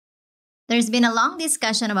There's been a long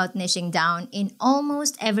discussion about niching down in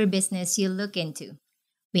almost every business you look into.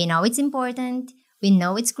 We know it's important, we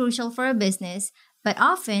know it's crucial for a business, but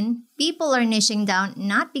often people are niching down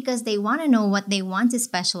not because they want to know what they want to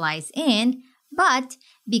specialize in, but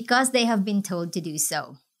because they have been told to do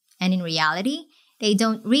so. And in reality, they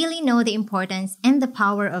don't really know the importance and the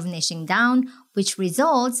power of niching down, which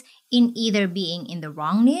results in either being in the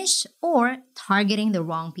wrong niche or targeting the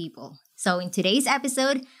wrong people. So in today's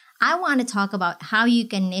episode, I want to talk about how you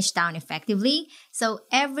can niche down effectively so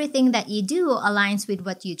everything that you do aligns with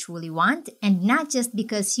what you truly want and not just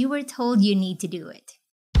because you were told you need to do it.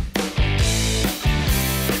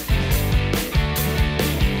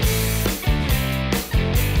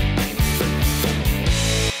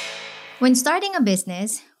 When starting a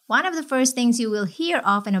business, one of the first things you will hear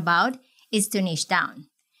often about is to niche down.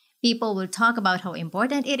 People will talk about how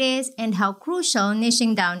important it is and how crucial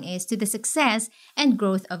niching down is to the success and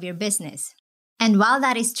growth of your business. And while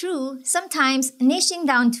that is true, sometimes niching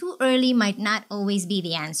down too early might not always be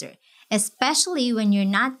the answer, especially when you're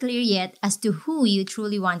not clear yet as to who you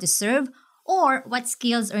truly want to serve or what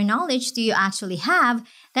skills or knowledge do you actually have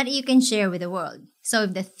that you can share with the world. So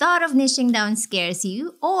if the thought of niching down scares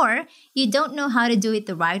you, or you don't know how to do it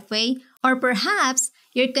the right way, or perhaps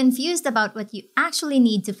you're confused about what you actually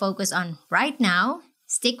need to focus on right now,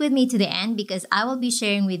 stick with me to the end because I will be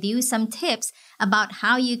sharing with you some tips about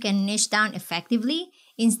how you can niche down effectively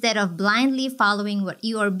instead of blindly following what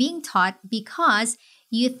you are being taught because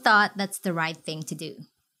you thought that's the right thing to do.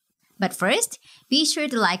 But first, be sure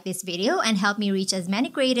to like this video and help me reach as many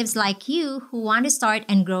creatives like you who want to start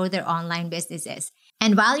and grow their online businesses.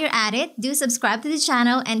 And while you're at it, do subscribe to the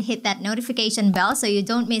channel and hit that notification bell so you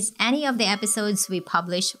don't miss any of the episodes we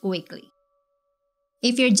publish weekly.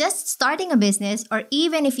 If you're just starting a business or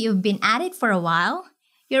even if you've been at it for a while,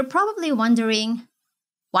 you're probably wondering,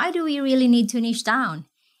 why do we really need to niche down?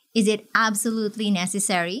 Is it absolutely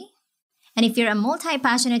necessary? And if you're a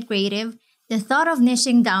multi-passionate creative, the thought of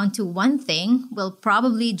niching down to one thing will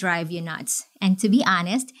probably drive you nuts. And to be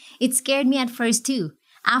honest, it scared me at first too.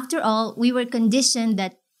 After all, we were conditioned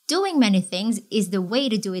that doing many things is the way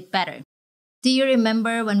to do it better. Do you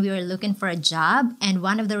remember when we were looking for a job and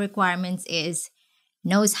one of the requirements is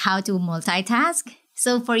knows how to multitask?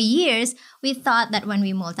 So for years, we thought that when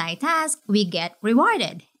we multitask, we get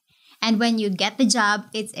rewarded. And when you get the job,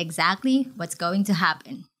 it's exactly what's going to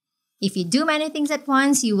happen. If you do many things at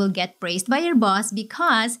once, you will get praised by your boss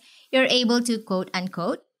because you're able to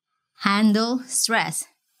quote-unquote handle stress.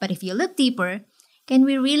 But if you look deeper, can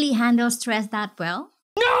we really handle stress that well?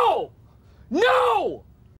 No! No!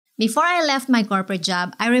 Before I left my corporate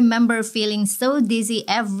job, I remember feeling so dizzy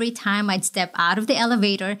every time I'd step out of the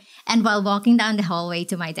elevator and while walking down the hallway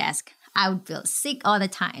to my desk. I would feel sick all the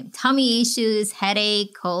time. Tummy issues,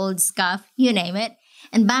 headache, cold, cough, you name it.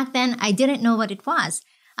 And back then, I didn't know what it was.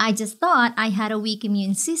 I just thought I had a weak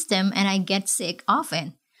immune system and I'd get sick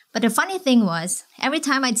often. But the funny thing was, every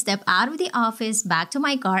time I'd step out of the office, back to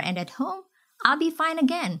my car and at home, I'll be fine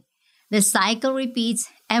again. The cycle repeats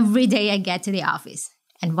every day I get to the office.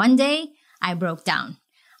 And one day, I broke down.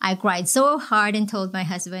 I cried so hard and told my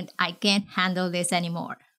husband I can't handle this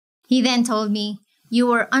anymore. He then told me, "You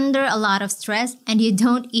were under a lot of stress and you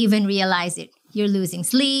don't even realize it. You're losing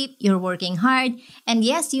sleep, you're working hard, and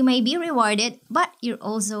yes, you may be rewarded, but you're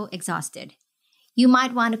also exhausted. You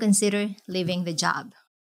might want to consider leaving the job."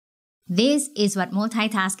 This is what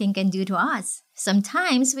multitasking can do to us.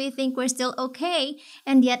 Sometimes we think we're still okay,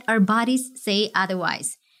 and yet our bodies say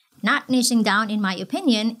otherwise. Not niching down, in my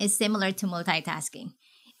opinion, is similar to multitasking.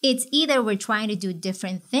 It's either we're trying to do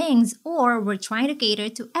different things or we're trying to cater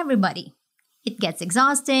to everybody. It gets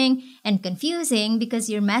exhausting and confusing because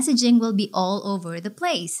your messaging will be all over the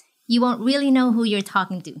place. You won't really know who you're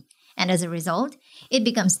talking to. And as a result, it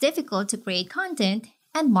becomes difficult to create content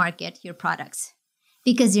and market your products.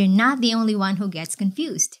 Because you're not the only one who gets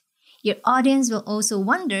confused. Your audience will also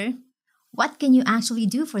wonder, what can you actually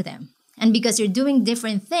do for them? And because you're doing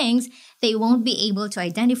different things, they won't be able to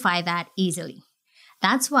identify that easily.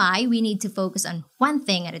 That's why we need to focus on one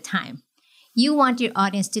thing at a time. You want your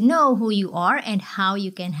audience to know who you are and how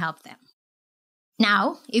you can help them.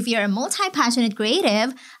 Now, if you're a multi-passionate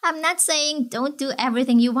creative, I'm not saying don't do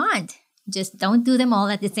everything you want. Just don't do them all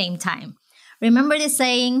at the same time. Remember the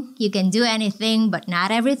saying, you can do anything but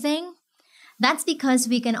not everything? That's because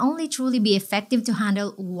we can only truly be effective to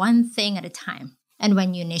handle one thing at a time. And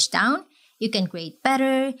when you niche down, you can create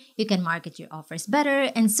better, you can market your offers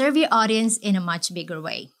better, and serve your audience in a much bigger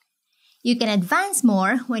way. You can advance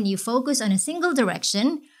more when you focus on a single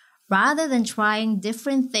direction rather than trying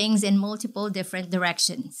different things in multiple different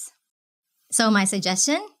directions. So my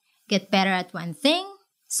suggestion, Get better at one thing,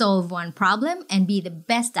 solve one problem, and be the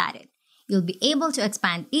best at it. You'll be able to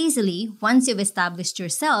expand easily once you've established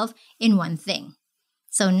yourself in one thing.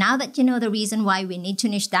 So now that you know the reason why we need to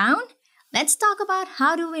niche down, let's talk about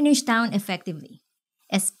how do we niche down effectively,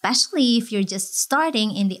 especially if you're just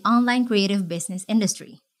starting in the online creative business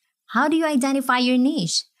industry. How do you identify your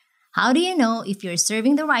niche? How do you know if you're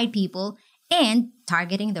serving the right people and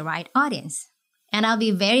targeting the right audience? And I'll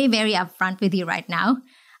be very, very upfront with you right now.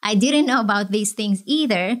 I didn't know about these things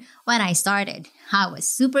either when I started. I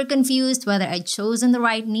was super confused whether I'd chosen the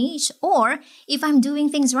right niche or if I'm doing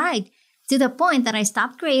things right, to the point that I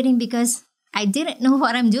stopped creating because I didn't know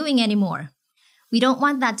what I'm doing anymore. We don't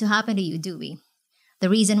want that to happen to you, do we? The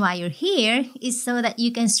reason why you're here is so that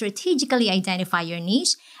you can strategically identify your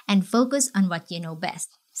niche and focus on what you know best.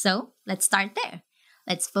 So let's start there.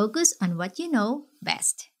 Let's focus on what you know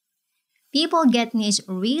best. People get niche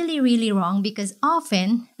really wrong because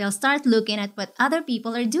often they'll start looking at what other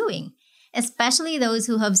people are doing, especially those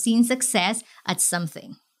who have seen success at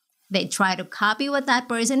something. They try to copy what that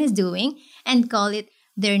person is doing and call it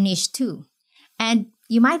their niche too. And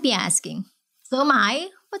you might be asking, so Mai,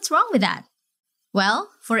 what's wrong with that? Well,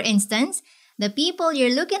 for instance, the people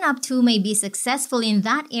you're looking up to may be successful in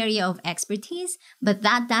that area of expertise, but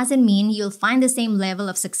that doesn't mean you'll find the same level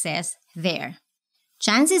of success there.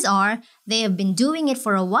 Chances are they have been doing it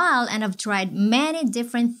for a while and have tried many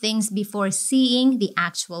different things before seeing the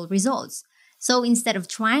actual results. So instead of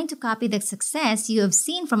trying to copy the success you have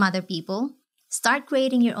seen from other people, start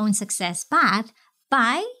creating your own success path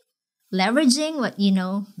by leveraging what you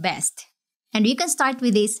know best. And you can start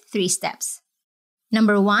with these 3 steps.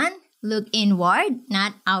 Number 1, look inward,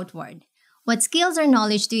 not outward. What skills or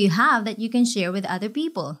knowledge do you have that you can share with other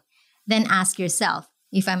people? Then ask yourself,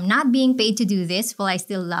 if I'm not being paid to do this, will I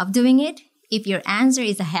still love doing it? If your answer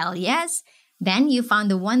is a hell yes, then you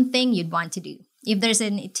found the one thing you'd want to do. If there's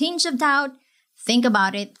a tinge of doubt, think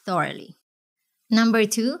about it thoroughly. Number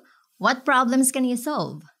 2, what problems can you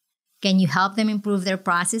solve? Can you help them improve their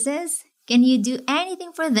processes? Can you do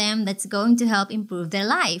anything for them that's going to help improve their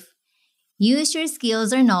life? Use your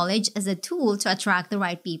skills or knowledge as a tool to attract the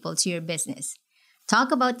right people to your business.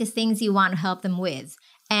 Talk about the things you want to help them with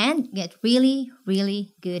and get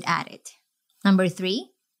really good at it. Number 3,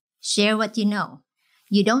 share what you know.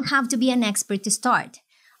 You don't have to be an expert to start.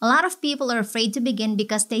 A lot of people are afraid to begin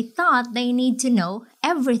because they thought they need to know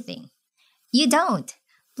everything. You don't.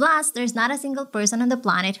 Plus, there's not a single person on the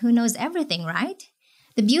planet who knows everything, right?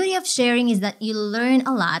 The beauty of sharing is that you learn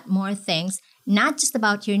a lot more things, not just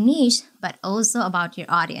about your niche, but also about your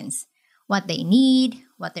audience, what they need,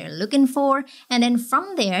 what they're looking for, and then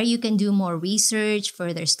from there, you can do more research,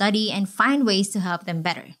 further study, and find ways to help them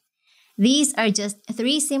better. These are just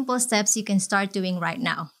 3 simple steps you can start doing right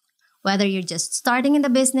now, whether you're just starting in the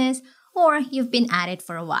business or you've been at it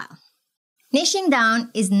for a while. Niching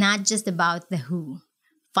down is not just about the who.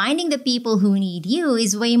 Finding the people who need you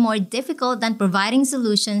is way more difficult than providing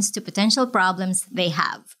solutions to potential problems they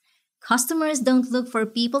have. Customers don't look for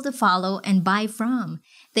people to follow and buy from.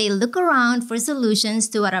 They look around for solutions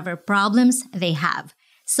to whatever problems they have.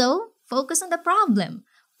 So, focus on the problem.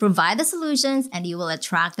 Provide the solutions and you will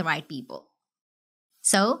attract the right people.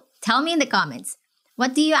 So, tell me in the comments,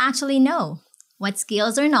 what do you actually know? What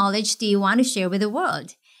skills or knowledge do you want to share with the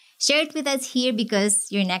world? Share it with us here because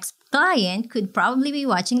your next client could probably be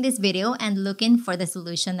watching this video and looking for the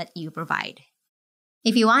solution that you provide.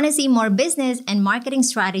 If you want to see more business and marketing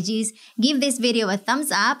strategies, give this video a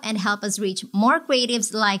thumbs up and help us reach more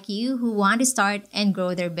creatives like you who want to start and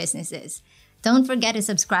grow their businesses. Don't forget to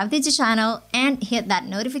subscribe to the channel and hit that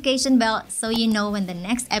notification bell so you know when the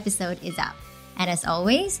next episode is up. And as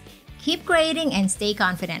always, keep creating and stay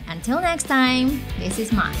confident. Until next time, this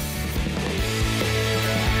is Mai.